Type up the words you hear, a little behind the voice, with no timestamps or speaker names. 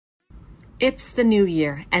It's the new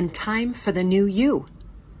year and time for the new you.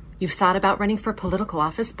 You've thought about running for political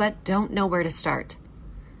office but don't know where to start.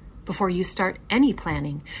 Before you start any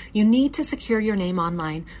planning, you need to secure your name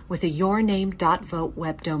online with a yourname.vote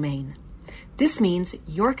web domain. This means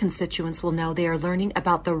your constituents will know they are learning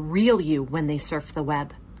about the real you when they surf the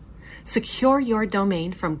web. Secure your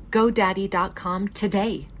domain from GoDaddy.com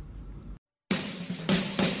today.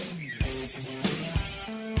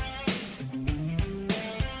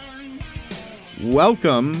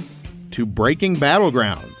 Welcome to Breaking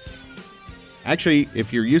Battlegrounds. Actually,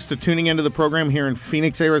 if you're used to tuning into the program here in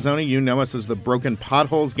Phoenix, Arizona, you know us as the Broken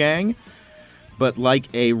Potholes Gang. But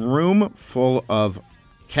like a room full of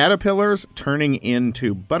caterpillars turning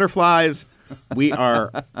into butterflies, we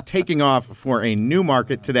are taking off for a new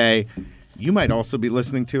market today. You might also be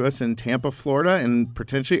listening to us in Tampa, Florida, and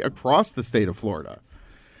potentially across the state of Florida.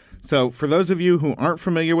 So for those of you who aren't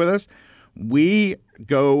familiar with us, we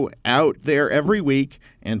go out there every week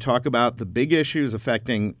and talk about the big issues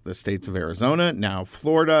affecting the states of Arizona, now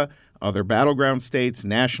Florida, other battleground states,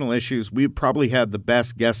 national issues. We probably had the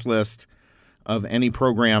best guest list of any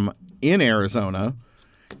program in Arizona,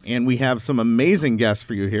 and we have some amazing guests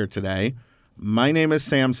for you here today. My name is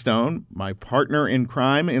Sam Stone, my partner in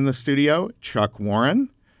crime in the studio, Chuck Warren,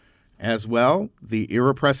 as well, the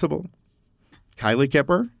irrepressible Kylie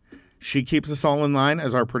Kipper. She keeps us all in line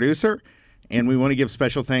as our producer. And we want to give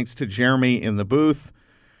special thanks to Jeremy in the booth,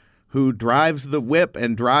 who drives the whip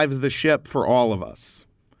and drives the ship for all of us.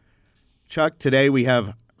 Chuck, today we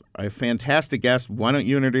have a fantastic guest. Why don't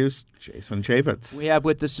you introduce Jason Chaffetz? We have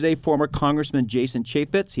with us today former Congressman Jason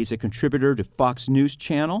Chaffetz. He's a contributor to Fox News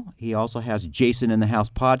Channel. He also has Jason in the House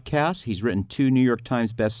podcast. He's written 2 New York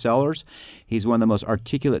Times bestsellers. He's one of the most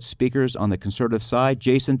articulate speakers on the conservative side.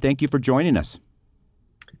 Jason, thank you for joining us.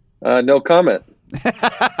 No comment.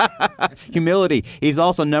 Humility. He's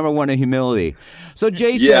also number one in humility. So,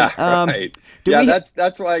 Jason, right.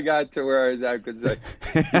 That's why I got to where I was at, because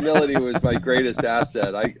humility was my greatest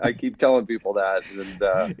asset. I keep telling people that.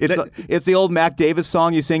 And, it's the old Mac Davis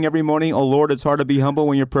song you sing every morning. Oh Lord, it's hard to be humble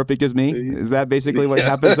when you're perfect as me. Is that basically what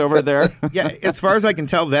happens over there? Yeah, as far as I can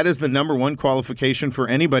tell, that is the number one qualification for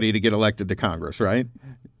anybody to get elected to Congress, right?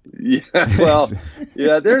 Yeah. Well,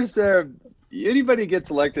 yeah. There's. Anybody gets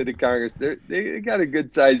elected to Congress, they got a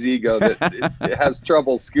good-sized ego that it has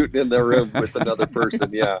trouble scooting in the room with another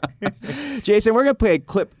person, yeah. Jason, we're going to play a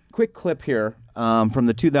quick clip here from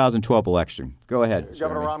the 2012 election. Go ahead.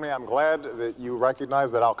 Governor Romney, I'm glad that you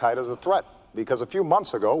recognize that al-Qaeda is a threat, because a few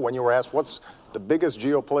months ago, when you were asked what's the biggest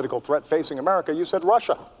geopolitical threat facing America, you said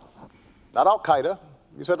Russia. Not al-Qaeda,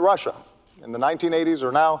 you said Russia. In the 1980s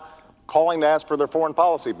are now calling to ask for their foreign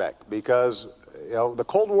policy back, because the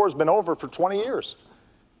Cold War has been over for 20 years.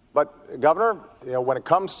 But, Governor, when it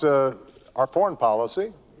comes to our foreign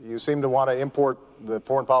policy, you seem to want to import the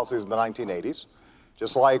foreign policies of the 1980s,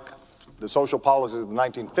 just like the social policies of the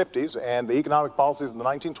 1950s and the economic policies of the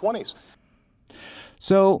 1920s.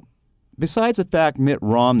 So, besides the fact Mitt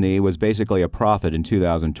Romney was basically a prophet in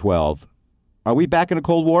 2012, are we back in a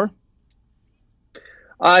Cold War?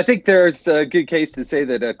 I think there's a good case to say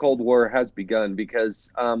that a Cold War has begun,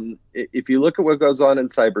 because if you look at what goes on in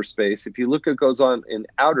cyberspace, if you look at what goes on in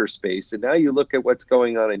outer space, and now you look at what's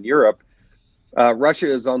going on in Europe, Russia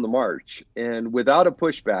is on the march. And without a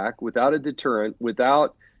pushback, without a deterrent,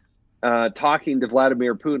 without talking to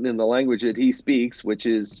Vladimir Putin in the language that he speaks, which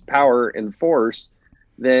is power and force,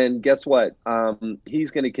 then guess what?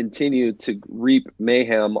 He's going to continue to reap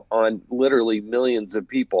mayhem on literally millions of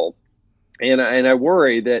people. And I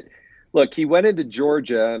worry that, look, he went into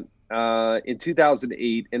Georgia in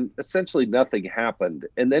 2008 and essentially nothing happened.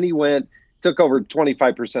 And then he took over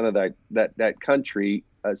 25% of that country,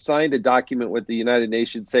 signed a document with the United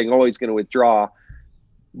Nations saying, oh, he's going to withdraw.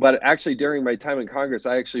 But actually, during my time in Congress,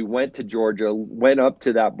 I actually went to Georgia, went up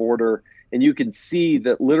to that border, and you can see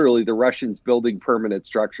that literally the Russians building permanent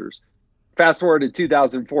structures. Fast forward to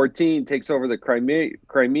 2014, takes over the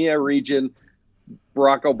Crimea region.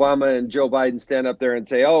 Barack Obama and Joe Biden stand up there and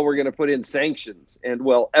say, oh, we're going to put in sanctions. And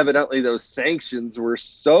well, evidently those sanctions were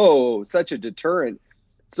such a deterrent,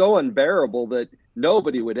 so unbearable that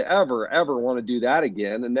nobody would ever want to do that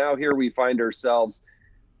again. And now here we find ourselves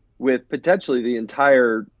with potentially the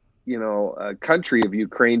entire, country of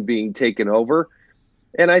Ukraine being taken over.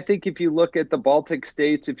 And I think if you look at the Baltic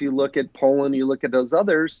states, if you look at Poland, you look at those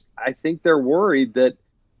others, I think they're worried that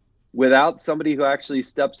without somebody who actually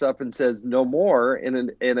steps up and says no more, and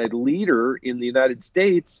a leader in the United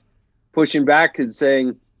States pushing back and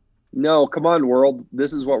saying, no, come on, world,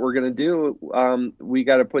 this is what we're going to do. We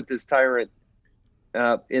got to put this tyrant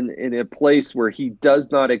in a place where he does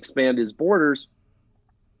not expand his borders.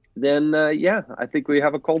 then yeah, I think we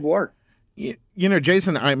have a Cold War. You know,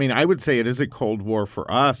 Jason, I mean, I would say it is a Cold War for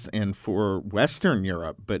us and for Western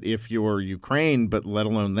Europe. But if you're Ukraine, but let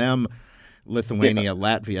alone them, Lithuania,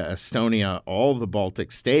 Latvia, Estonia, all the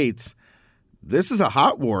Baltic states, this is a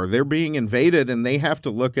hot war. They're being invaded, and they have to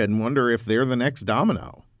look and wonder if they're the next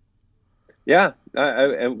domino. Yeah,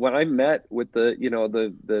 when I met with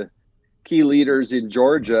the key leaders in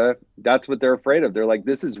Georgia, that's what they're afraid of. They're like,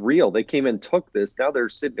 this is real. They came and took this. Now they're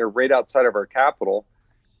sitting there right outside of our capital.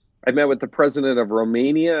 I met with the president of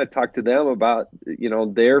Romania. I talked to them about,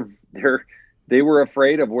 they were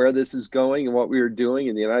afraid of where this is going and what we were doing.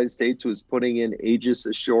 And the United States was putting in Aegis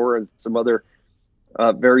ashore and some other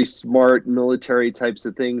very smart military types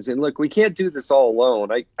of things. And look, we can't do this all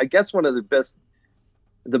alone. I guess one of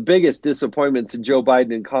the biggest disappointments in Joe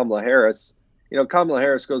Biden and Kamala Harris, Kamala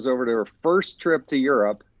Harris goes over to her first trip to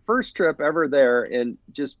Europe, first trip ever there, and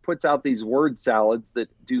just puts out these word salads that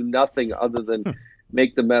do nothing other than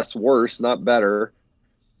make the mess worse, not better.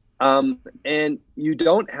 And you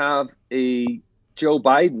don't have a Joe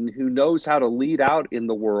Biden who knows how to lead out in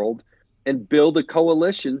the world and build a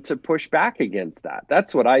coalition to push back against that.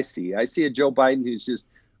 That's what I see. I see a Joe Biden who's just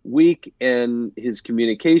weak in his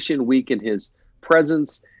communication, weak in his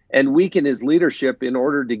presence, and weak in his leadership in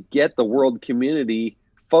order to get the world community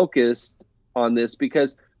focused on this,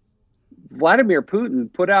 because Vladimir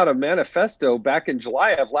Putin put out a manifesto back in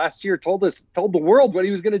July of last year, told the world what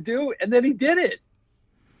he was going to do, and then he did it.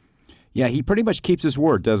 Yeah, he pretty much keeps his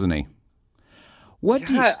word, doesn't he?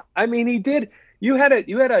 I mean, he did. You had a,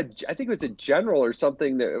 I think it was a general or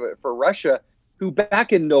something for Russia who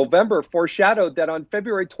back in November foreshadowed that on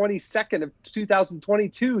February 22nd of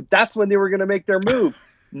 2022, that's when they were going to make their move.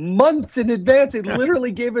 Months in advance, it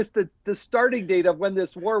literally gave us the starting date of when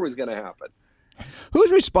this war was going to happen.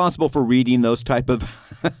 Who's responsible for reading those type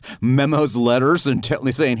of memos, letters, and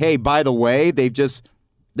saying, hey, by the way,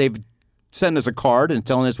 they've sent us a card and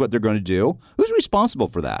telling us what they're going to do? Who's responsible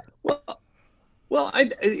for that? Well,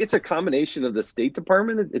 it's a combination of the State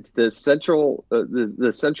Department. It's the Central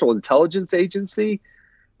Intelligence Agency,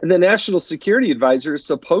 and the National Security Advisor is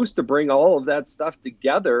supposed to bring all of that stuff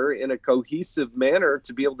together in a cohesive manner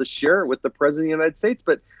to be able to share it with the President of the United States.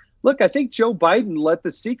 But look, I think Joe Biden let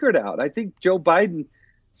the secret out. I think Joe Biden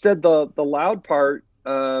said the loud part,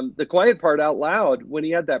 the quiet part out loud when he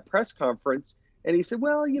had that press conference. And he said,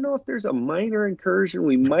 well, if there's a minor incursion,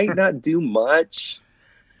 we might not do much.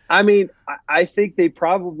 I mean, I think they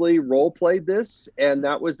probably role played this, and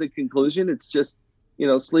that was the conclusion. It's just,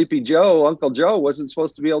 Sleepy Joe, Uncle Joe wasn't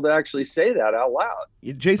supposed to be able to actually say that out loud.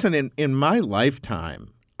 Jason, in my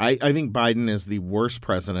lifetime, I think Biden is the worst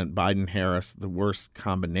president, Biden-Harris, the worst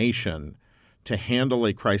combination to handle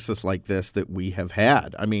a crisis like this that we have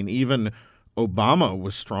had. I mean, even Obama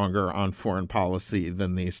was stronger on foreign policy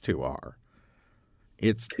than these two are.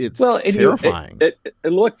 It's terrifying.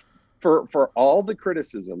 And look, for all the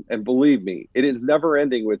criticism, and believe me, it is never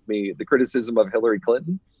ending with me, the criticism of Hillary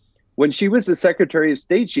Clinton. When she was the Secretary of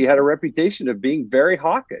State, she had a reputation of being very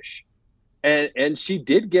hawkish. And she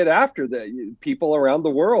did get after the people around the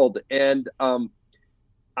world. And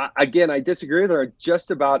again, I disagree with her on just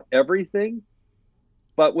about everything.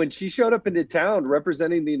 But when she showed up into town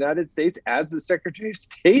representing the United States as the Secretary of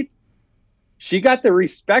State, she got the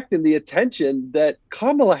respect and the attention that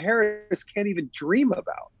Kamala Harris can't even dream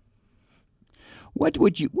about. What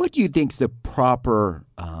do you think is the proper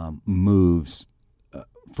moves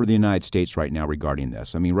for the United States right now regarding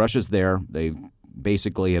this? I mean, Russia's there. They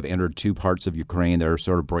basically have entered two parts of Ukraine. They're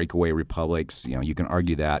sort of breakaway republics. You can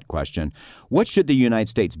argue that question. What should the United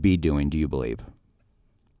States be doing, do you believe?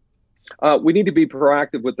 We need to be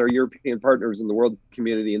proactive with our European partners in the world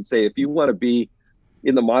community and say, if you want to be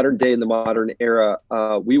in the modern day, in the modern era,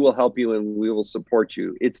 we will help you and we will support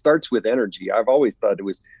you. It starts with energy. I've always thought it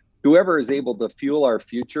was whoever is able to fuel our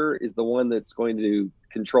future is the one that's going to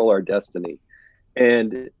control our destiny.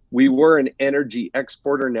 And we were an energy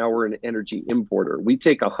exporter. Now we're an energy importer. We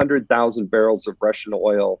take 100,000 barrels of Russian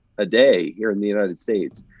oil a day here in the United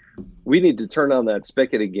States. We need to turn on that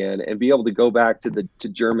spigot again and be able to go back to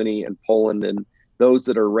Germany and Poland and those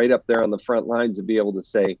that are right up there on the front lines and be able to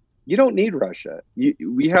say, you don't need Russia.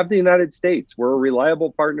 We have the United States. We're a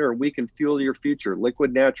reliable partner and we can fuel your future.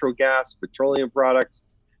 Liquid natural gas, petroleum products.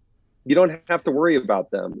 You don't have to worry about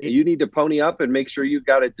them. You need to pony up and make sure you've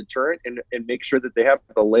got a deterrent and make sure that they have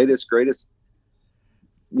the latest, greatest,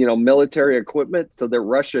 military equipment so that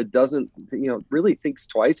Russia doesn't, really thinks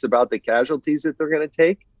twice about the casualties that they're going to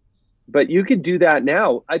take. But you can do that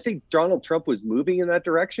now. I think Donald Trump was moving in that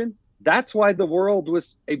direction. That's why the world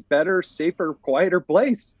was a better, safer, quieter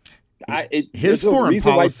place. His there's no foreign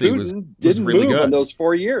reason why policy was didn't really move good in those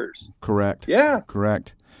 4 years. Correct. Yeah.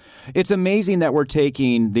 Correct. It's amazing that we're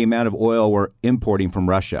taking the amount of oil we're importing from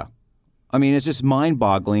Russia. I mean, it's just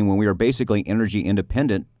mind-boggling when we were basically energy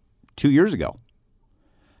independent 2 years ago.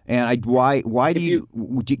 And why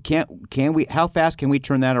can we? How fast can we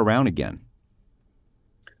turn that around again?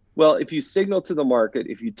 Well, if you signal to the market,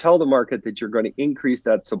 if you tell the market that you're going to increase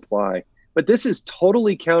that supply, but this is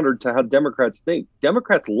totally counter to how Democrats think.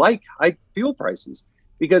 Democrats like high fuel prices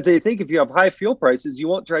because they think if you have high fuel prices, you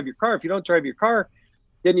won't drive your car. If you don't drive your car,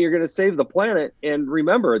 then you're going to save the planet. And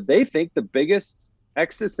remember, they think the biggest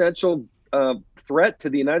existential threat to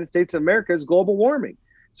the United States of America is global warming.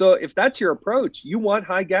 So if that's your approach, you want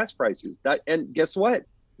high gas prices. And guess what?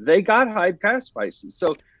 They got high gas prices.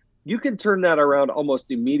 So you can turn that around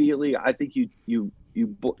almost immediately. I think you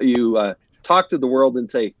talk to the world and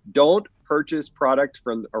say, don't purchase product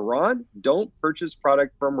from Iran. Don't purchase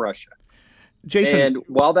product from Russia. Jason, and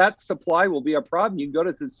while that supply will be a problem, you can go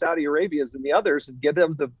to the Saudi Arabias and the others and get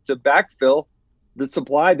them to backfill the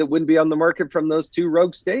supply that wouldn't be on the market from those two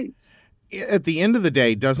rogue states. At the end of the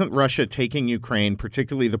day, doesn't Russia taking Ukraine,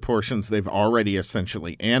 particularly the portions they've already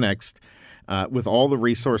essentially annexed, with all the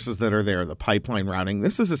resources that are there, the pipeline routing,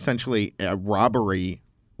 this is essentially a robbery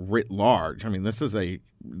writ large. I mean, this is a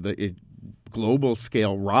global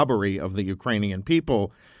scale robbery of the Ukrainian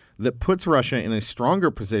people that puts Russia in a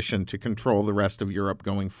stronger position to control the rest of Europe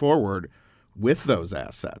going forward with those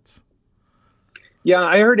assets. Yeah,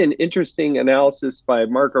 I heard an interesting analysis by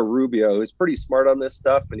Marco Rubio, who's pretty smart on this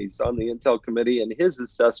stuff, and he's on the Intel committee. And his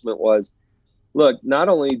assessment was, look, not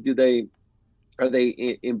only are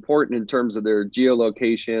they important in terms of their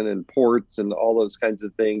geolocation and ports and all those kinds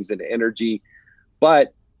of things and energy,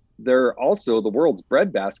 but they're also the world's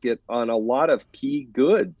breadbasket on a lot of key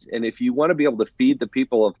goods. And if you want to be able to feed the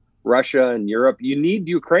people of Russia and Europe, you need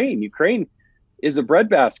Ukraine. Ukraine is a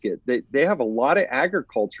breadbasket. They have a lot of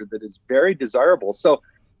agriculture that is very desirable. So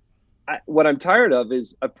what I'm tired of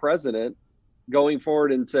is a president going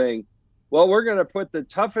forward and saying, well, we're going to put the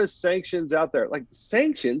toughest sanctions out there. Like the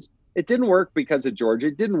sanctions, it didn't work because of Georgia.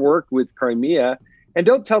 It didn't work with Crimea. And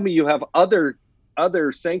don't tell me you have other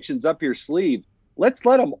sanctions up your sleeve. Let's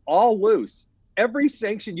let them all loose. Every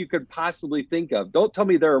sanction you could possibly think of. Don't tell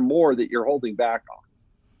me there are more that you're holding back on.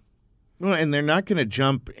 Well, and they're not going to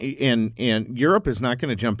jump in, and Europe is not going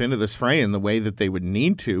to jump into this fray in the way that they would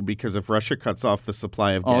need to, because if Russia cuts off the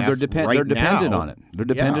supply of gas they're dependent on it. They're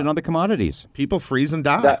dependent on the commodities. People freeze and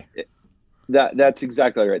die. That's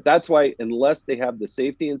exactly right. That's why unless they have the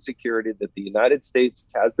safety and security that the United States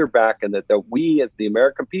has their back and that we as the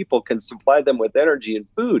American people can supply them with energy and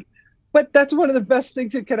food. But that's one of the best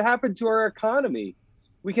things that could happen to our economy.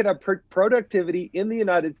 We could have productivity in the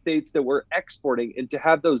United States that we're exporting, and to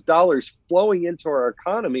have those dollars flowing into our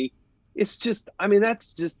economy, it's just, I mean,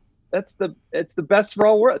 it's the best for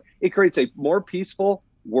all world. It creates a more peaceful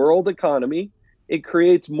world economy. It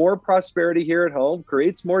creates more prosperity here at home,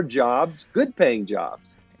 creates more jobs, good paying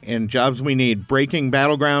jobs. And jobs we need. Breaking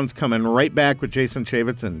Battlegrounds coming right back with Jason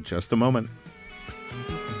Chaffetz in just a moment.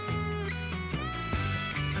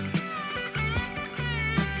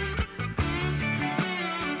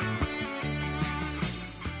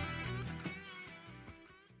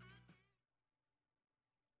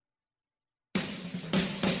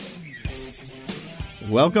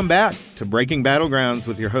 Welcome back to Breaking Battlegrounds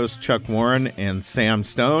with your hosts Chuck Warren and Sam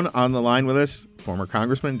Stone. On the line with us, former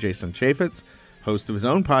Congressman Jason Chaffetz, host of his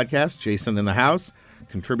own podcast, Jason in the House,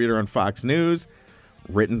 contributor on Fox News,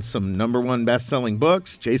 written some #1 best-selling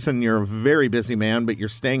books. Jason, you're a very busy man, but you're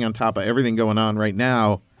staying on top of everything going on right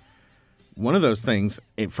now. One of those things,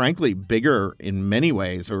 frankly, bigger in many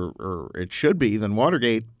ways, or it should be, than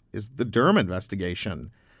Watergate, is the Durham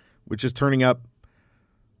investigation, which is turning up,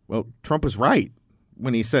 well, Trump was right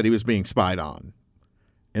when he said he was being spied on.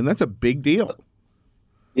 And that's a big deal.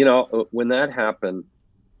 You know, when that happened,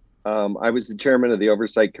 I was the chairman of the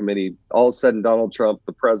Oversight Committee. All of a sudden, Donald Trump,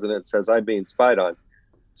 the president, says I'm being spied on.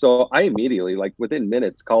 So I immediately, like within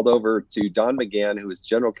minutes, called over to Don McGahn, who is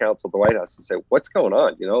general counsel of the White House, and said, what's going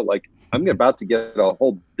on? You know, like I'm about to get a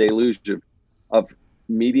whole deluge of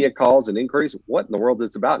media calls and inquiries. What in the world is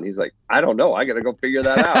this about? And he's like, I don't know. I got to go figure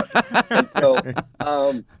that out. And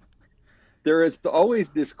so there is always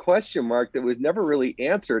this question mark that was never really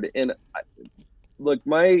answered. And look,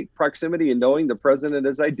 my proximity and knowing the president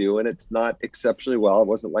as I do, and it's not exceptionally well. It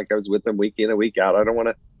wasn't like I was with him week in and week out. I don't want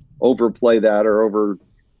to overplay that or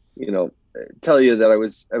tell you that I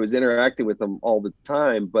was interacting with him all the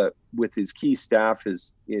time, but with his key staff,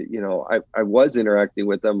 I was interacting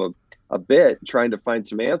with them a bit, trying to find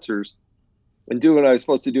some answers and do what I was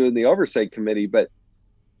supposed to do in the Oversight Committee. But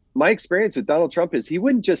my experience with Donald Trump is he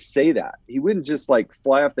wouldn't just say that. He wouldn't just like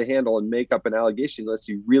fly off the handle and make up an allegation unless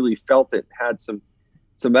he really felt it, had some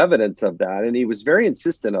evidence of that. And he was very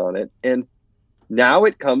insistent on it. And now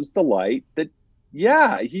it comes to light that,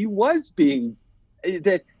 yeah, he was being,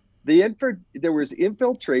 that there was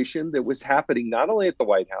infiltration that was happening not only at the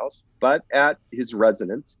White House, but at his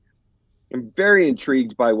residence. I'm very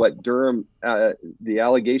intrigued by what Durham, the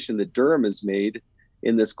allegation that Durham has made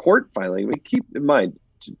in this court filing. I mean, keep in mind,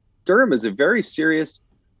 Durham is a very serious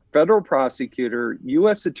federal prosecutor,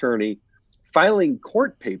 U.S. attorney, filing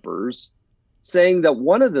court papers saying that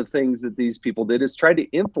one of the things that these people did is try to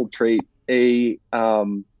infiltrate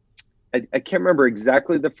I can't remember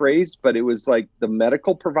exactly the phrase, but it was like the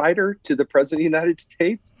medical provider to the president of the United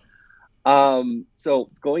States. So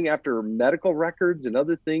going after medical records and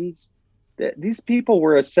other things, these people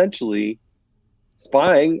were essentially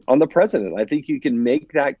spying on the president. I think you can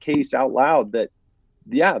make that case out loud that,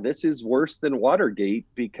 yeah, this is worse than Watergate,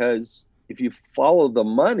 because if you follow the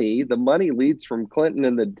money leads from Clinton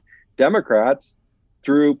and the Democrats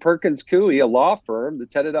through Perkins Coie, a law firm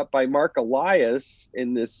that's headed up by Mark Elias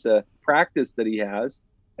in this practice that he has,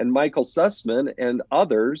 and Michael Sussman and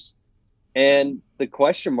others. And the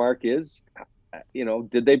question mark is,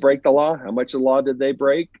 did they break the law? How much of the law did they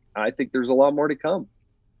break? I think there's a lot more to come.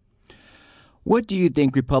 What do you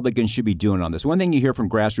think Republicans should be doing on this? One thing you hear from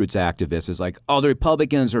grassroots activists is like, oh, the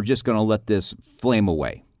Republicans are just going to let this flame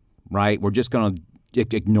away, right? We're just going to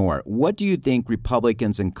ignore it. What do you think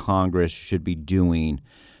Republicans in Congress should be doing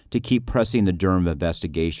to keep pressing the Durham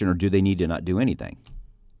investigation, or do they need to not do anything?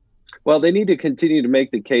 Well, they need to continue to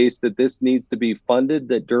make the case that this needs to be funded,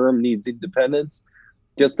 that Durham needs independence,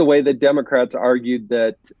 just the way that Democrats argued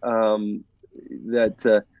that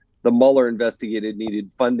the Mueller investigated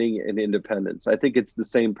needed funding and independence. I think it's the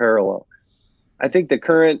same parallel. I think the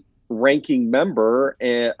current ranking member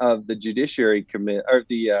of the Judiciary Committee, or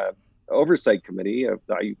the Oversight Committee,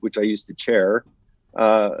 which I used to chair,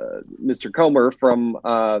 Mr. Comer from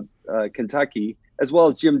Kentucky, as well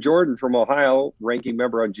as Jim Jordan from Ohio, ranking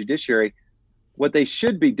member on Judiciary, what they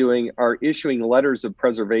should be doing are issuing letters of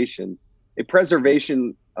preservation. A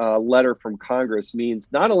preservation letter from Congress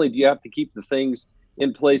means not only do you have to keep the things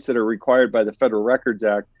in place that are required by the Federal Records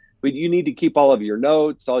Act, but you need to keep all of your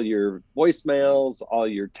notes, all your voicemails, all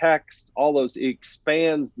your texts, all those. It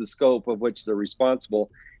expands the scope of which they're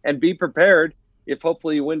responsible, and be prepared, if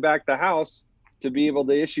hopefully you win back the House, to be able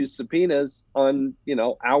to issue subpoenas on,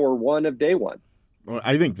 hour one of day one. Well,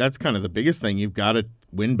 I think that's kind of the biggest thing. You've got to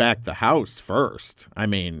win back the House first. I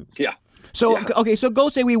mean, yeah. So, yeah. Okay, so go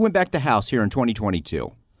say we win back the House here in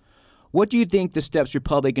 2022. What do you think the steps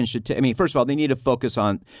Republicans should take? I mean, first of all, they need to focus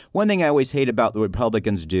on – one thing I always hate about the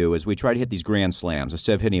Republicans do is we try to hit these grand slams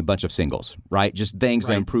instead of hitting a bunch of singles, right? Just things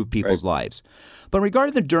that improve people's lives. But in regard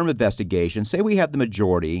to the Durham investigation, say we have the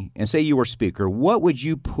majority and say you were Speaker, what would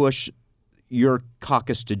you push your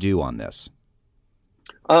caucus to do on this?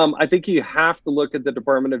 I think you have to look at the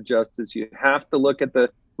Department of Justice. You have to look at the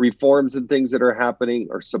reforms and things that are happening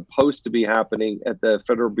or supposed to be happening at the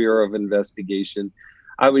Federal Bureau of Investigation.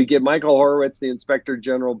 I would get Michael Horowitz, the Inspector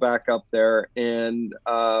General, back up there and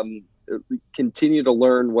continue to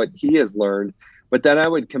learn what he has learned. But then I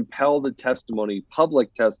would compel the testimony,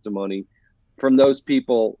 public testimony, from those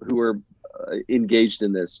people who are engaged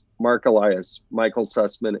in this. Mark Elias, Michael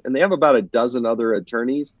Sussman, and they have about a dozen other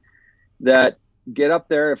attorneys that get up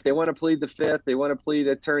there. If they want to plead the fifth, they want to plead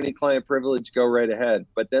attorney-client privilege, go right ahead.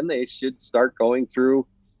 But then they should start going through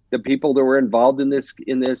the people that were involved in this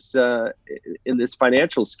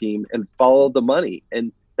financial scheme and follow the money.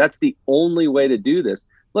 And that's the only way to do this.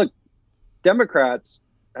 Look, Democrats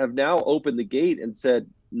have now opened the gate and said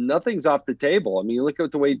nothing's off the table. I mean, you look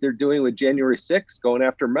at the way they're doing with January 6th, going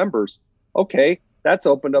after members. Okay, that's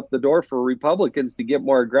opened up the door for Republicans to get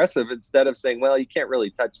more aggressive instead of saying, well, you can't really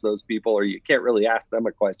touch those people or you can't really ask them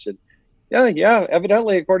a question. Yeah,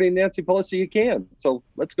 evidently, according to Nancy Pelosi, you can. So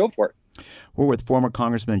let's go for it. We're with former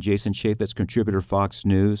Congressman Jason Chaffetz, contributor Fox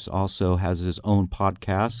News, also has his own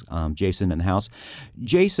podcast, Jason in the House.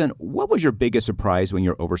 Jason, what was your biggest surprise when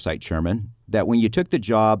you're oversight chairman? That when you took the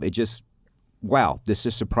job, it just, wow, this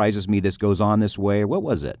just surprises me, this goes on this way. What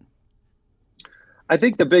was it? I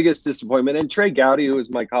think the biggest disappointment, and Trey Gowdy, who is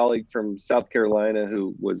my colleague from South Carolina,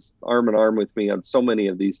 who was arm in arm with me on so many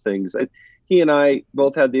of these things, he and I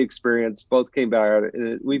both had the experience, both came back,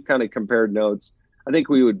 we've kind of compared notes. I think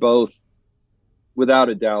we would both, without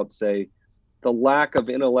a doubt, say the lack of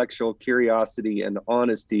intellectual curiosity and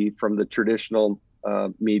honesty from the traditional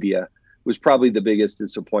media was probably the biggest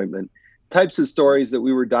disappointment. Types of stories that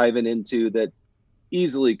we were diving into that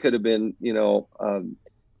easily could have been,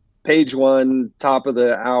 page one, top of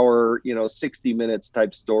the hour, 60 minutes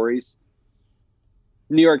type stories.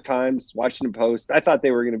 New York Times, Washington Post, I thought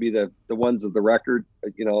they were going to be the ones of the record,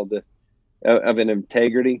 of an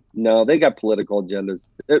integrity. No, they got political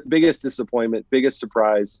agendas. Biggest disappointment, biggest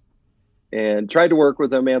surprise. And tried to work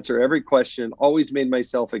with them, answer every question, always made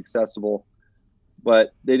myself accessible.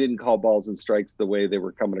 But they didn't call balls and strikes the way they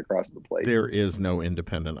were coming across the plate. There is no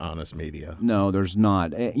independent, honest media. No, there's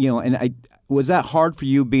not. Was that hard for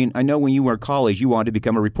you I know when you were in college, you wanted to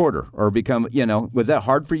become a reporter or was that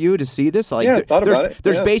hard for you to see this? Like, yeah, thought about it.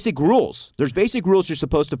 There's basic rules. There's basic rules you're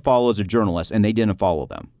supposed to follow as a journalist, and they didn't follow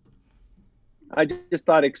them. I just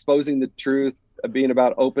thought exposing the truth, being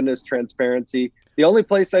about openness, transparency. The only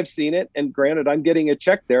place I've seen it, and granted, I'm getting a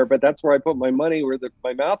check there, but that's where I put my money, where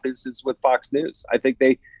my mouth is with Fox News. I think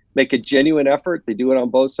they make a genuine effort. They do it on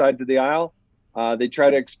both sides of the aisle. They try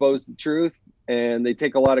to expose the truth, and they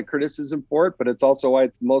take a lot of criticism for it, but it's also why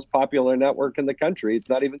it's the most popular network in the country. It's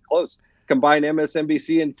not even close. Combine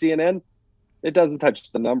MSNBC and CNN, it doesn't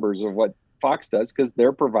touch the numbers of what Fox does because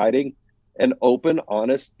they're providing an open,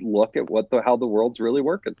 honest look at how the world's really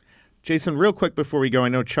working. Jason, real quick before we go, I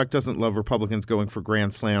know Chuck doesn't love Republicans going for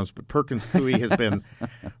grand slams, but Perkins Coie has been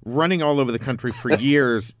running all over the country for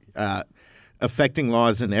years, affecting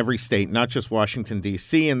laws in every state, not just Washington,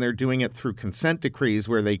 D.C., and they're doing it through consent decrees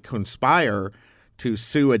where they conspire to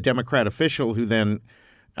sue a Democrat official who then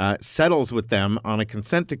settles with them on a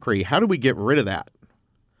consent decree. How do we get rid of that?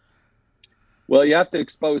 Well, you have to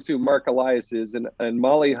expose who Mark Elias is, and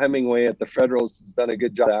Molly Hemingway at the Federals has done a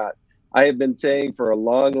good job of that. I have been saying for a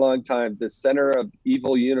long, long time, the center of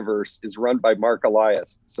evil universe is run by Mark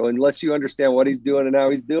Elias. So unless you understand what he's doing and how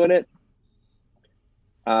he's doing it,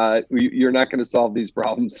 you're not going to solve these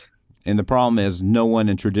problems. And the problem is no one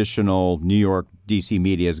in traditional New York, D.C.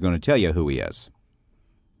 media is going to tell you who he is.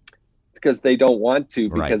 It's because they don't want to,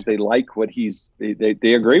 because they like what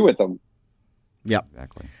they agree with him. Yep.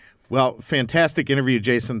 Exactly. Well, fantastic interview,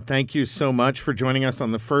 Jason. Thank you so much for joining us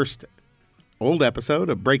on the first old episode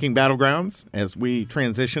of Breaking Battlegrounds as we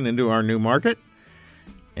transition into our new market,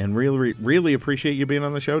 and really, really appreciate you being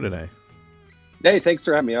on the show today. Hey, thanks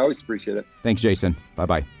for having me. I always appreciate it. Thanks, Jason.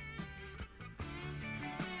 Bye-bye.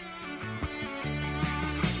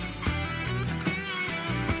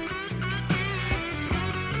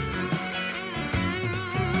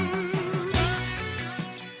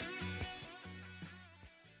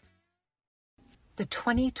 The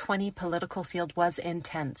 2020 political field was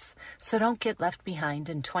intense, so don't get left behind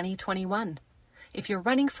in 2021. If you're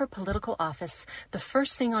running for political office, the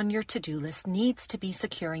first thing on your to-do list needs to be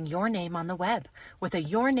securing your name on the web with a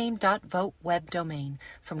yourname.vote web domain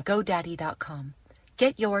from GoDaddy.com.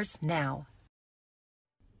 Get yours now.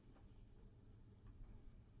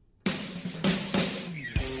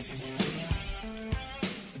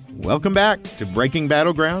 Welcome back to Breaking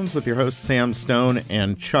Battlegrounds with your hosts Sam Stone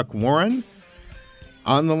and Chuck Warren.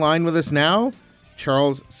 On the line with us now,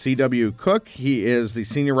 Charles C.W. Cook. He is the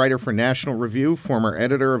senior writer for National Review, former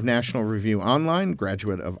editor of National Review Online,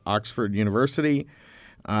 graduate of Oxford University,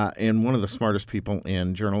 and one of the smartest people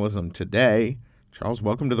in journalism today. Charles,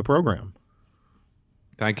 welcome to the program.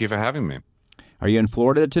 Thank you for having me. Are you in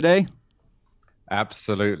Florida today?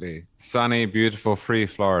 Absolutely. Sunny, beautiful, free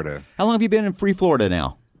Florida. How long have you been in free Florida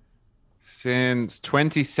now? Since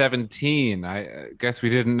 2017. I guess we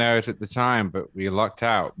didn't know it at the time, but we lucked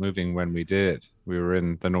out moving when we did. We were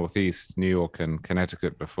in the Northeast, New York and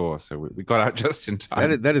Connecticut before, so we got out just in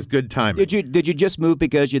time. That is good timing. Did you just move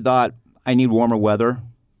because you thought, I need warmer weather?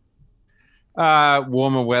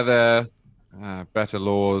 Warmer weather, better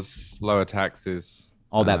laws, lower taxes.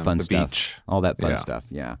 All that fun the stuff. Beach. All that fun stuff,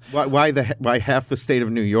 yeah. Why half the state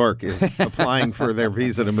of New York is applying for their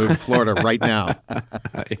visa to move to Florida right now?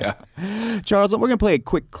 Yeah. Charles, we're going to play a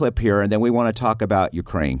quick clip here, and then we want to talk about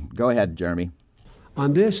Ukraine. Go ahead, Jeremy.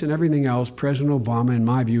 On this and everything else, President Obama, in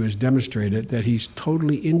my view, has demonstrated that he's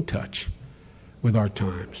totally in touch with our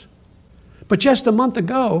times. But just a month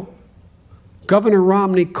ago, Governor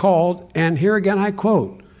Romney called, and here again I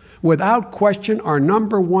quote, "Without question, our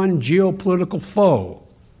number one geopolitical foe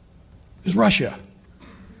is Russia."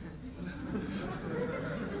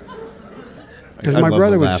 As my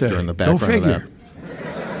brother would say, go figure.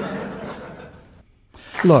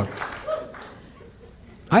 Look,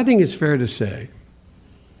 I think it's fair to say,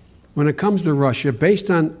 when it comes to Russia, based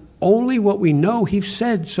on only what we know he's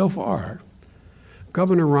said so far,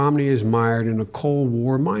 Governor Romney is mired in a Cold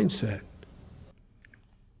War mindset.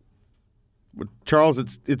 Charles,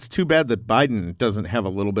 it's too bad that Biden doesn't have a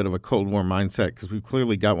little bit of a Cold War mindset, because we've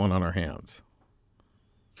clearly got one on our hands.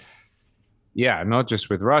 Yeah, not just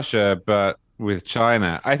with Russia, but with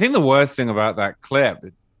China. I think the worst thing about that clip,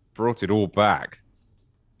 brought it all back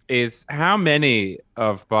is how many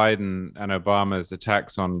of Biden and Obama's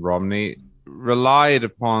attacks on Romney relied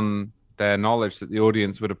upon their knowledge that the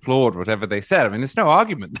audience would applaud whatever they said. I mean, there's no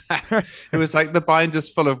argument there. It was like the binders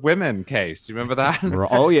full of women case. You remember that?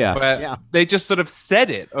 Oh, yes. Yeah. They just sort of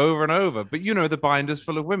said it over and over. But, the binders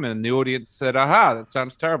full of women. And the audience said, aha, that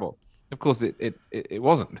sounds terrible. Of course, it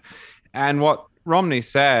wasn't. And what Romney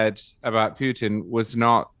said about Putin was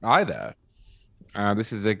not either.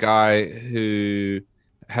 This is a guy who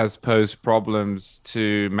has posed problems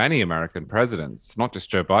to many American presidents, not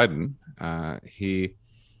just Joe Biden. He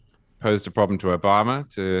posed a problem to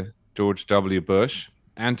Obama, to George W. Bush,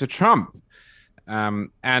 and to Trump.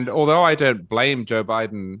 And although I don't blame Joe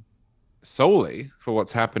Biden solely for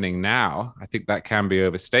what's happening now, I think that can be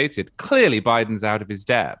overstated. Clearly, Biden's out of his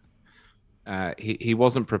depth. He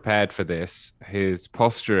wasn't prepared for this. His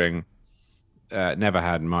posturing never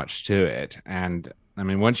had much to it. And I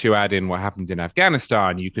mean, once you add in what happened in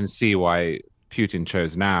Afghanistan, you can see why Putin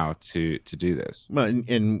chose now to do this. Well,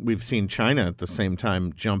 and we've seen China at the same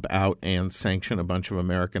time jump out and sanction a bunch of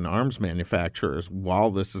American arms manufacturers while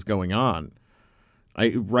this is going on.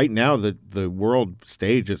 Right now, the world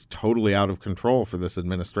stage is totally out of control for this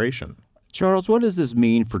administration. Charles, what does this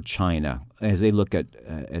mean for China as they look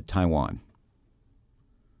at Taiwan?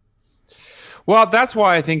 Well, that's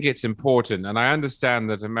why I think it's important. And I understand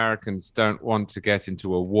that Americans don't want to get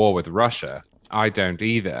into a war with Russia. I don't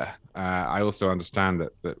either. I also understand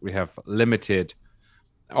that we have limited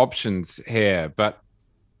options here. But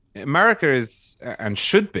America is and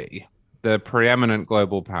should be the preeminent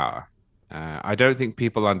global power. I don't think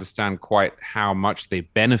people understand quite how much they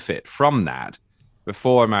benefit from that.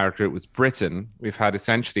 Before America, it was Britain. We've had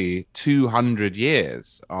essentially 200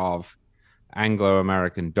 years of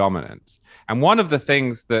Anglo-American dominance. And one of the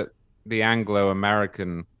things that the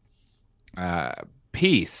Anglo-American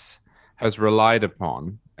peace has relied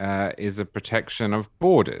upon is a protection of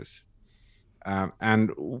borders.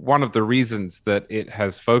 And one of the reasons that it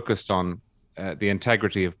has focused on the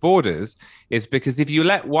integrity of borders is because if you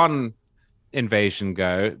let one invasion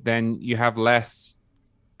go, then you have less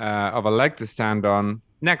of a leg to stand on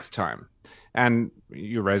next time. And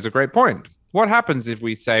you raise a great point. What happens if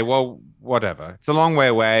we say, well, whatever, it's a long way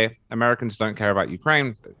away. Americans don't care about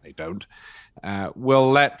Ukraine. They don't.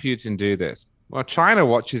 We'll let Putin do this. Well, China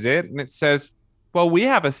watches it and it says, well, we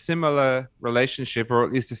have a similar relationship, or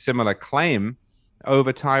at least a similar claim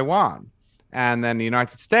over Taiwan. And then the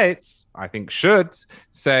United States, I think, should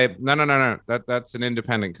say, no, that's an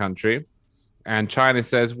independent country. And China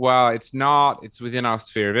says, well, it's not. It's within our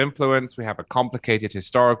sphere of influence. We have a complicated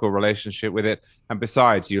historical relationship with it. And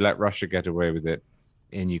besides, you let Russia get away with it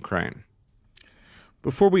in Ukraine.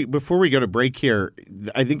 Before we go to break here,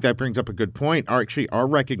 I think that brings up a good point. Our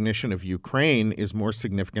recognition of Ukraine is more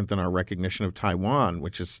significant than our recognition of Taiwan,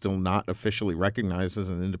 which is still not officially recognized as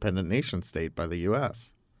an independent nation state by the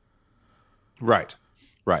U.S. Right.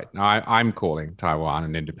 Now, I'm calling Taiwan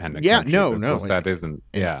an independent country. No. Of course, that isn't.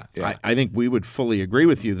 Yeah. I think we would fully agree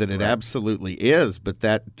with you that it absolutely is, but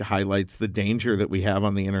that highlights the danger that we have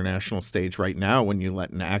on the international stage right now when you let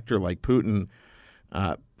an actor like Putin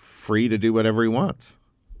free to do whatever he wants.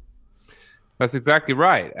 That's exactly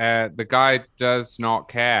right. The guy does not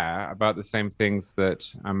care about the same things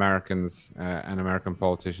that Americans and American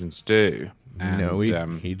politicians do. And, no,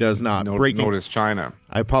 he does not. Nor does China.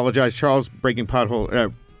 I apologize, Charles. Breaking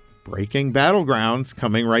Battlegrounds,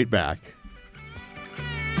 coming right back.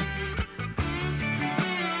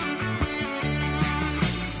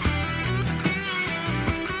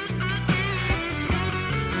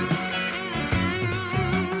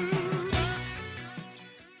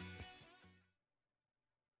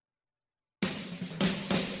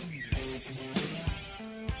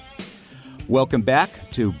 Welcome back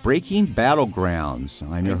to Breaking Battlegrounds.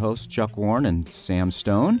 I'm your host, Chuck Warren and Sam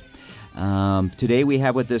Stone. Today we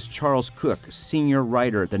have with us Charles Cook, senior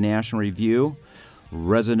writer at the National Review,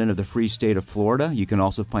 resident of the Free State of Florida. You can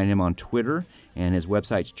also find him on Twitter, and his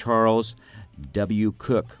website's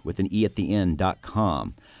charleswcook with an E at the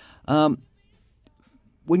end.com. When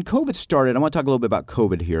COVID started, I want to talk a little bit about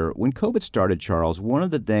COVID here. When COVID started, Charles, one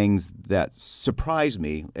of the things that surprised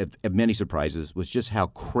me, of many surprises, was just how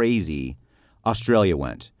crazy Australia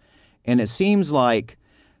went. And it seems like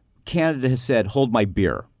Canada has said, hold my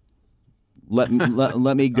beer. Let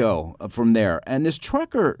me go from there. And this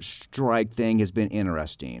trucker strike thing has been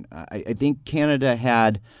interesting. I think Canada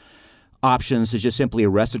had options to just simply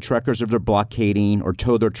arrest the truckers if they're blockading or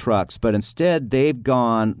tow their trucks. But instead, they've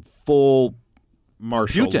gone full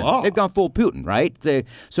martial Putin. law. They've gone full Putin, right?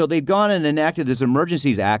 So they've gone and enacted this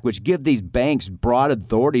Emergencies Act, which give these banks broad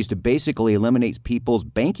authorities to basically eliminate people's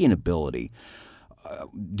banking ability.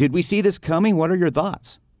 Did we see this coming? What are your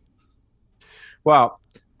thoughts? Well,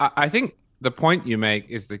 I think the point you make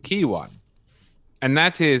is the key one. And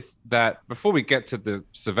that is that before we get to the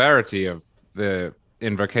severity of the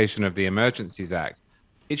invocation of the Emergencies Act,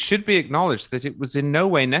 it should be acknowledged that it was in no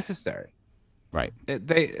way necessary. Right.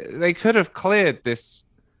 They could have cleared this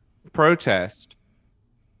protest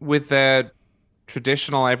with their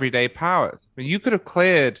traditional everyday powers. I mean, you could have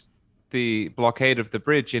cleared the blockade of the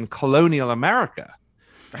bridge in colonial America.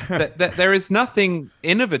 that there is nothing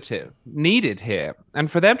innovative needed here. And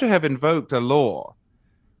for them to have invoked a law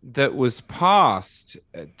that was passed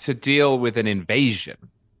to deal with an invasion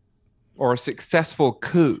or a successful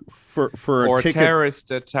coup for or a ticket,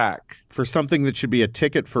 terrorist attack. For something that should be a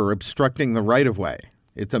ticket for obstructing the right-of-way.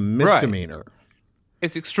 It's a misdemeanor. Right.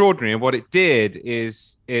 It's extraordinary. And what it did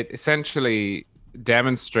is it essentially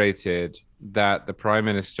demonstrated that the Prime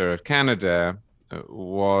Minister of Canada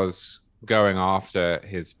was going after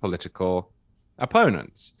his political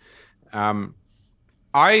opponents.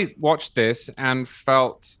 I watched this and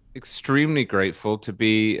felt extremely grateful to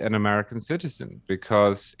be an American citizen,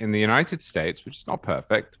 because in the United States, which is not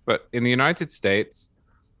perfect, but in the United States,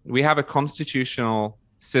 we have a constitutional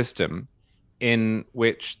system in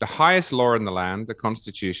which the highest law in the land, the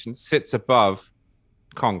Constitution, sits above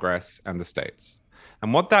Congress and the states.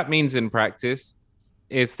 And what that means in practice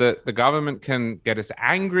is that the government can get as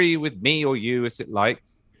angry with me or you as it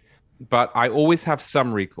likes, but I always have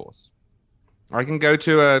some recourse. I can go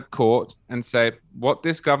to a court and say, what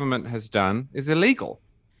this government has done is illegal.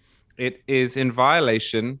 It is in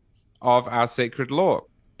violation of our sacred law.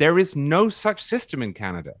 There is no such system in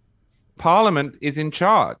Canada. Parliament is in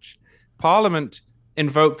charge. Parliament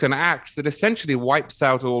invoked an act that essentially wipes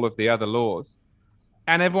out all of the other laws,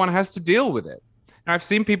 and everyone has to deal with it. And I've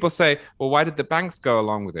seen people say, well, why did the banks go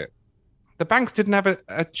along with it? The banks didn't have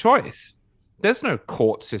a choice. There's no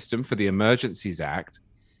court system for the Emergencies Act,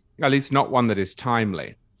 at least not one that is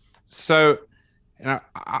timely. So, you know,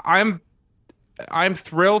 I'm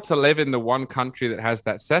thrilled to live in the one country that has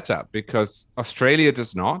that setup, because Australia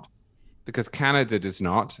does not, because Canada does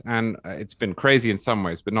not, and it's been crazy in some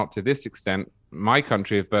ways, but not to this extent. My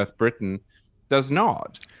country of birth, Britain, does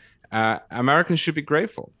not. Americans should be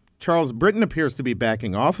grateful. Charles, Britain appears to be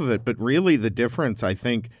backing off of it, but really the difference, I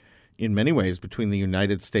think, in many ways between the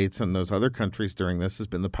United States and those other countries during this has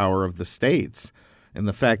been the power of the states, and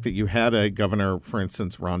the fact that you had a governor, for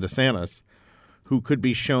instance, Ron DeSantis, who could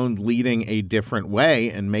be shown leading a different way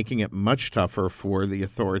and making it much tougher for the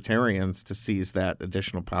authoritarians to seize that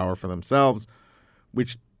additional power for themselves,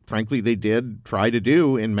 which, frankly, they did try to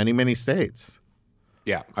do in many, many states.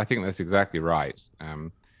 Yeah, I think that's exactly right.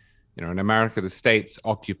 You know, in America, the states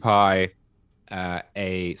occupy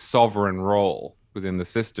a sovereign role within the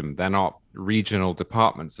system. They're not regional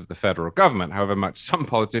departments of the federal government, however much some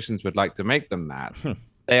politicians would like to make them that.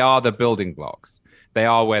 They are the building blocks. They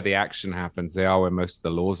are where the action happens. They are where most of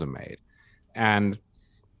the laws are made. And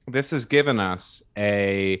this has given us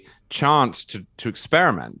a chance to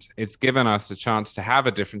experiment. It's given us a chance to have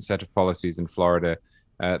a different set of policies in Florida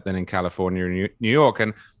than in California and New York.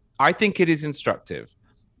 And I think it is instructive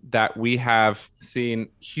that we have seen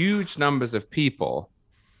huge numbers of people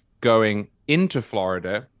going into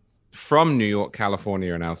Florida from New York,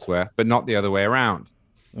 California, and elsewhere, but not the other way around.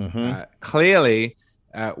 Clearly,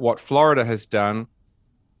 what Florida has done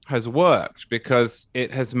has worked, because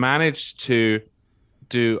it has managed to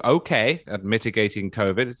do okay at mitigating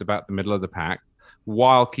COVID. It's about the middle of the pack,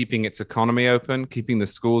 while keeping its economy open, keeping the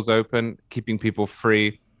schools open, keeping people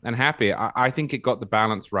free and happy. I think it got the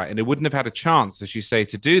balance right, and it wouldn't have had a chance, as you say,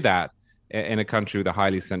 to do that in a country with a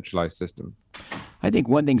highly centralized system. I think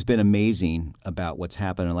one thing's been amazing about what's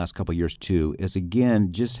happened in the last couple of years too is,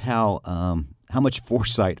 again, just how much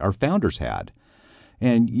foresight our founders had.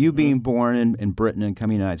 And you being born in Britain and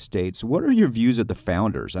coming to the United States, what are your views of the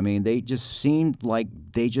founders? I mean, they just seemed like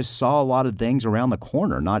they just saw a lot of things around the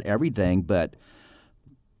corner. Not everything, but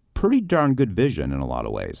pretty darn good vision in a lot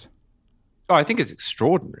of ways. Oh, I think it's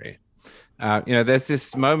extraordinary. You know, there's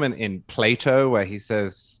this moment in Plato where he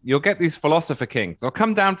says, you'll get these philosopher kings. They'll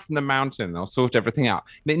come down from the mountain. They'll sort everything out.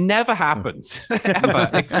 And it never happens, ever,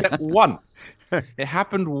 except once. It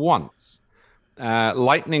happened once.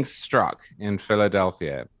 Lightning struck in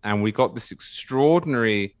Philadelphia, and we got this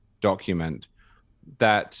extraordinary document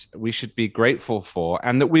that we should be grateful for,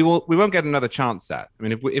 and that we won't get another chance at. I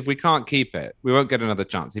mean, if we can't keep it, we won't get another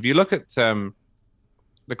chance. If you look at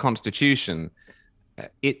the Constitution,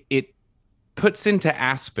 it puts into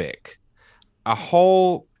aspic a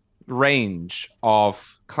whole range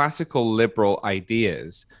of classical liberal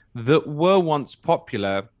ideas that were once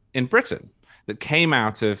popular in Britain, that came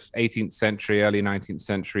out of 18th century, early 19th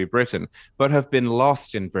century Britain, but have been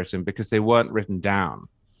lost in Britain because they weren't written down.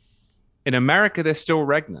 In America, they're still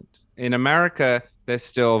regnant. In America, they're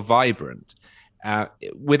still vibrant.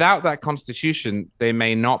 Without that constitution, they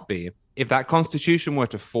may not be. If that constitution were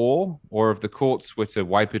to fall, or if the courts were to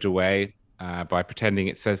wipe it away by pretending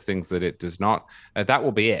it says things that it does not, that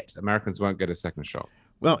will be it. Americans won't get a second shot.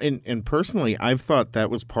 Well, and personally, I've thought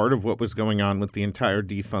that was part of what was going on with the entire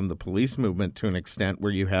defund the police movement to an extent,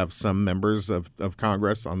 where you have some members of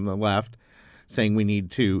Congress on the left saying we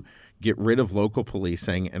need to get rid of local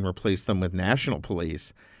policing and replace them with national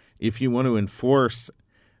police. If you want to enforce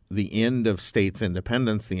the end of states'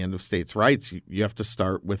 independence, the end of states' rights, you have to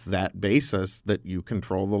start with that basis that you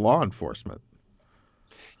control the law enforcement.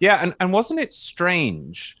 Yeah, and wasn't it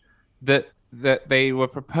strange that they were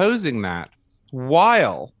proposing that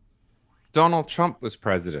while Donald Trump was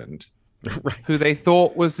president, Right. who they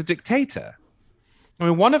thought was a dictator? I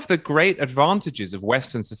mean, one of the great advantages of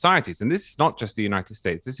Western societies, and this is not just the United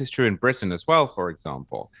States, this is true in Britain as well, for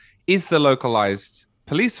example, is the localized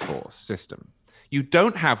police force system. You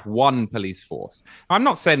don't have one police force. I'm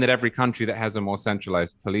not saying that every country that has a more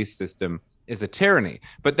centralized police system is a tyranny,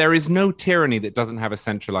 but there is no tyranny that doesn't have a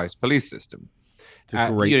centralized police system. It's a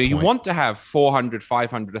great You point. want to have 400,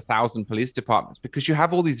 500, 1,000 police departments because you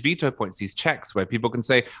have all these veto points, these checks where people can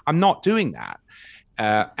say, I'm not doing that.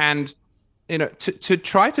 And to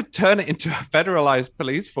try to turn it into a federalized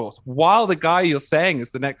police force while the guy you're saying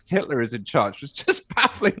is the next Hitler is in charge was just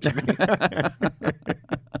baffling to me.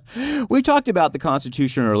 We talked about the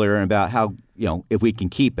Constitution earlier and about how, if we can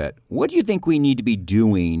keep it. What do you think we need to be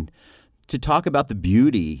doing to talk about the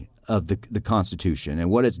beauty of the Constitution and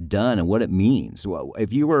what it's done and what it means? Well,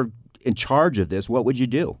 if you were in charge of this, what would you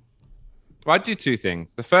do? Well, I'd do two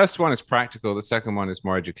things. The first one is practical. The second one is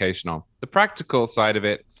more educational. The practical side of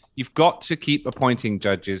it, you've got to keep appointing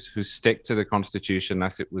judges who stick to the Constitution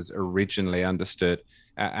as it was originally understood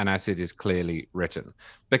and as it is clearly written.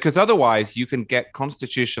 Because otherwise, you can get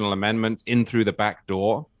constitutional amendments in through the back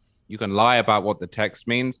door. You can lie about what the text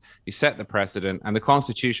means. You set the precedent, and the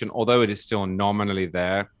Constitution, although it is still nominally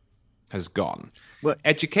there, has gone. Well,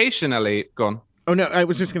 educationally, gone. Oh, no, I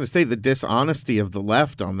was just going to say the dishonesty of the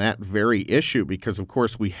left on that very issue, because, of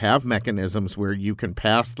course, we have mechanisms where you can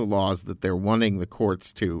pass the laws that they're wanting the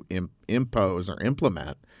courts to impose or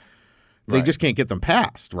implement. They Right. just can't get them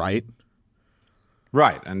passed, right?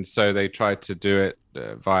 Right. And so they tried to do it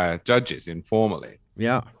via judges informally.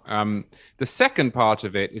 Yeah. The second part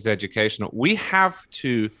of it is educational. We have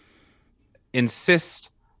to insist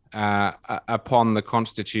upon the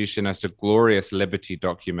Constitution as a glorious liberty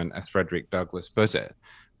document, as Frederick Douglass put it.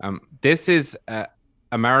 This is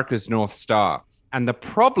America's North Star. And the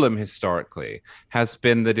problem historically has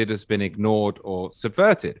been that it has been ignored or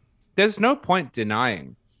subverted. There's no point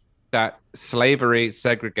denying that slavery,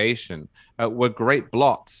 segregation were great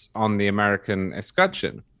blots on the American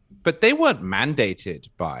escutcheon, but they weren't mandated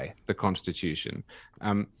by the Constitution.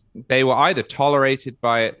 They were either tolerated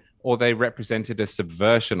by it or they represented a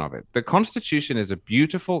subversion of it. The Constitution is a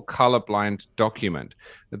beautiful, colorblind document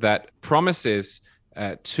that promises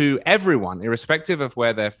to everyone, irrespective of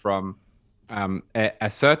where they're from, a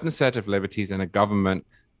certain set of liberties and a government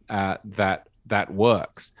that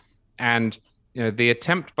works. And the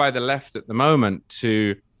attempt by the left at the moment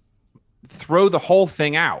to throw the whole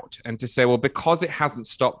thing out and to say, well, because it hasn't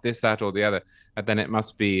stopped this, that, or the other, then it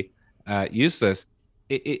must be useless.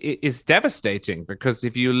 It is devastating, because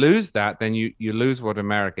if you lose that, then you lose what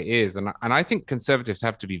America is. And I think conservatives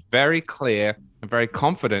have to be very clear and very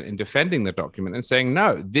confident in defending the document and saying,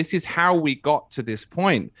 no, this is how we got to this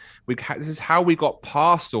point. This is how we got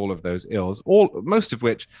past all of those ills, most of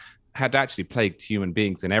which had actually plagued human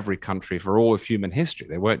beings in every country for all of human history.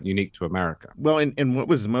 They weren't unique to America. Well, and what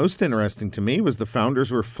was most interesting to me was the founders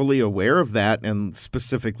were fully aware of that and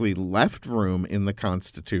specifically left room in the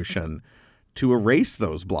Constitution to erase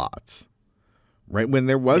those blots, right? When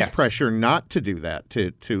there was pressure not to do that,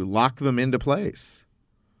 to lock them into place.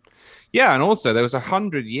 Yeah, and also there was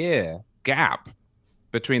 100-year gap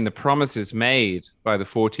between the promises made by the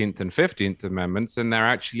 14th and 15th Amendments and they're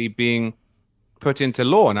actually being put into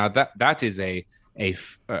law. Now, that is a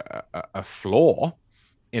flaw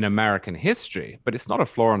in American history, but it's not a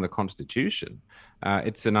flaw in the Constitution.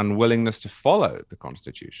 It's an unwillingness to follow the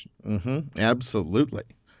Constitution. Mm-hmm. Absolutely.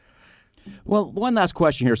 Well, one last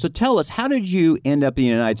question here. So tell us, how did you end up in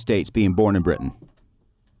the United States, being born in Britain?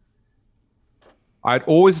 I'd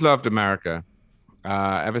always loved America.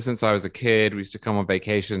 Ever since I was a kid, we used to come on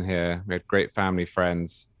vacation here. We had great family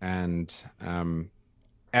friends. And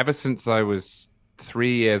ever since I was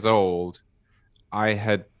 3 years old, I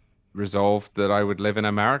had resolved that I would live in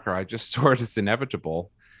America. I just saw it as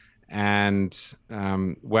inevitable. And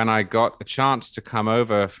when I got a chance to come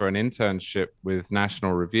over for an internship with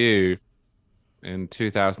National Review in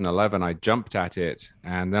 2011, I jumped at it.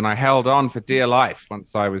 And then I held on for dear life.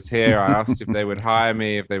 Once I was here, I asked if they would hire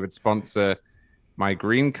me, if they would sponsor my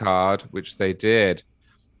green card, which they did.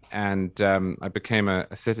 And I became a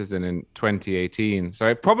citizen in 2018. So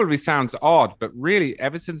it probably sounds odd, but really,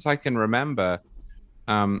 ever since I can remember,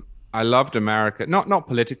 I loved America. Not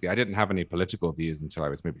politically. I didn't have any political views until I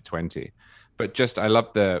was maybe 20, but just I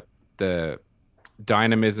loved the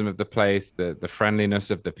dynamism of the place, the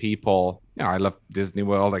friendliness of the people. You know, I love Disney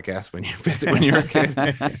World, I guess, when you visit when you're a kid.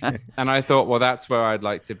 And I thought, well, that's where I'd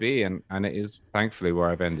like to be, and it is thankfully where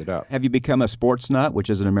I've ended up. Have you become a sports nut, which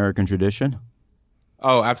is an American tradition?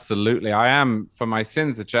 Oh, absolutely. I am, for my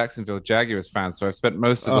sins, a Jacksonville Jaguars fan, so I've spent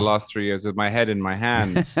most of the last 3 years with my head in my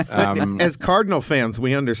hands. As Cardinal fans,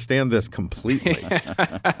 we understand this completely.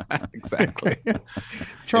 Exactly.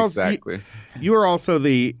 Charles, exactly. You are also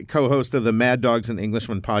the co-host of the Mad Dogs and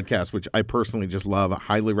Englishmen podcast, which I personally just love. I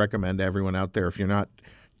highly recommend to everyone out there if you're not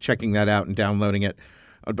checking that out and downloading it.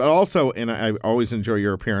 But also, and I always enjoy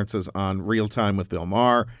your appearances on Real Time with Bill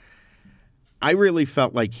Maher. I really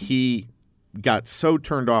felt like he got so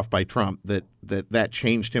turned off by Trump that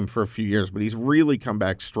changed him for a few years, but he's really come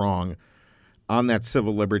back strong on that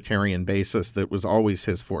civil libertarian basis that was always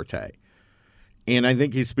his forte. And I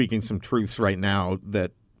think he's speaking some truths right now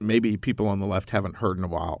that maybe people on the left haven't heard in a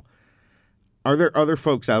while. Are there other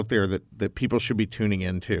folks out there that people should be tuning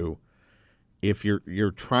into if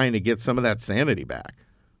you're trying to get some of that sanity back?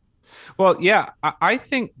 Well, yeah, I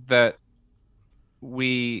think that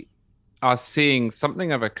we are seeing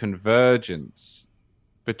something of a convergence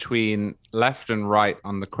between left and right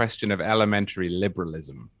on the question of elementary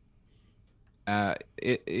liberalism.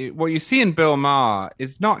 What you see in Bill Maher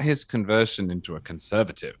is not his conversion into a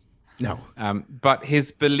conservative. No. But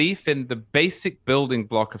his belief in the basic building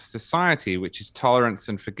block of society, which is tolerance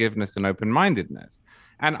and forgiveness and open-mindedness.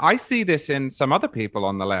 And I see this in some other people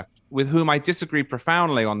on the left with whom I disagree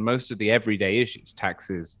profoundly on most of the everyday issues,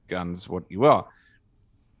 taxes, guns, what you are.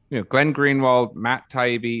 You know, Glenn Greenwald, Matt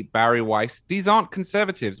Taibbi, Barry Weiss, these aren't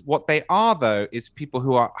conservatives. What they are, though, is people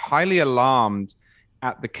who are highly alarmed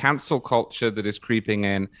at the cancel culture that is creeping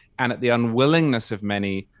in and at the unwillingness of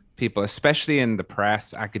many people, especially in the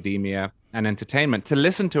press, academia, and entertainment, to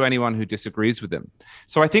listen to anyone who disagrees with them.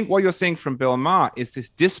 So I think what you're seeing from Bill Maher is this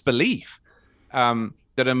disbelief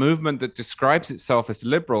that a movement that describes itself as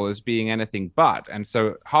liberal is being anything but. And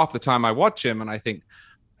so half the time I watch him and I think,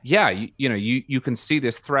 yeah, you can see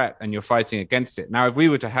this threat and you're fighting against it. Now, if we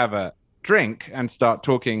were to have a drink and start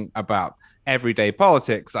talking about everyday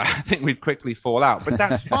politics, I think we'd quickly fall out. But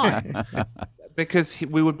that's fine because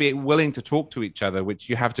we would be willing to talk to each other, which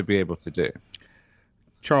you have to be able to do.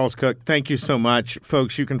 Charles Cook, thank you so much.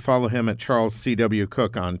 Folks, you can follow him at Charles C.W.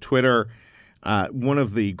 Cook on Twitter. One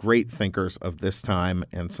of the great thinkers of this time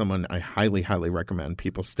and someone I highly, highly recommend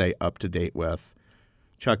people stay up to date with.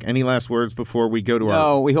 Chuck, any last words before we go to our...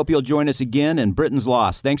 No, we hope you'll join us again, and Britain's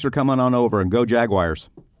lost. Thanks for coming on over, and go Jaguars.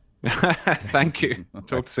 Thank you.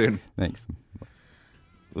 Talk soon. Thanks.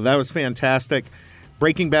 Well, that was fantastic.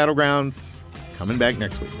 Breaking Battlegrounds, coming back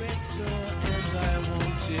next week.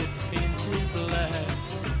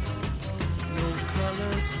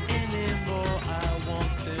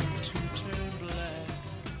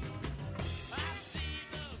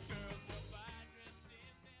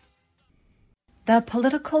 The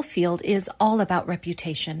political field is all about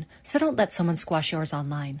reputation, so don't let someone squash yours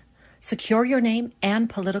online. Secure your name and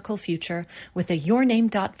political future with a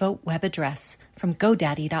yourname.vote web address from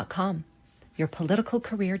GoDaddy.com. Your political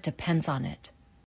career depends on it.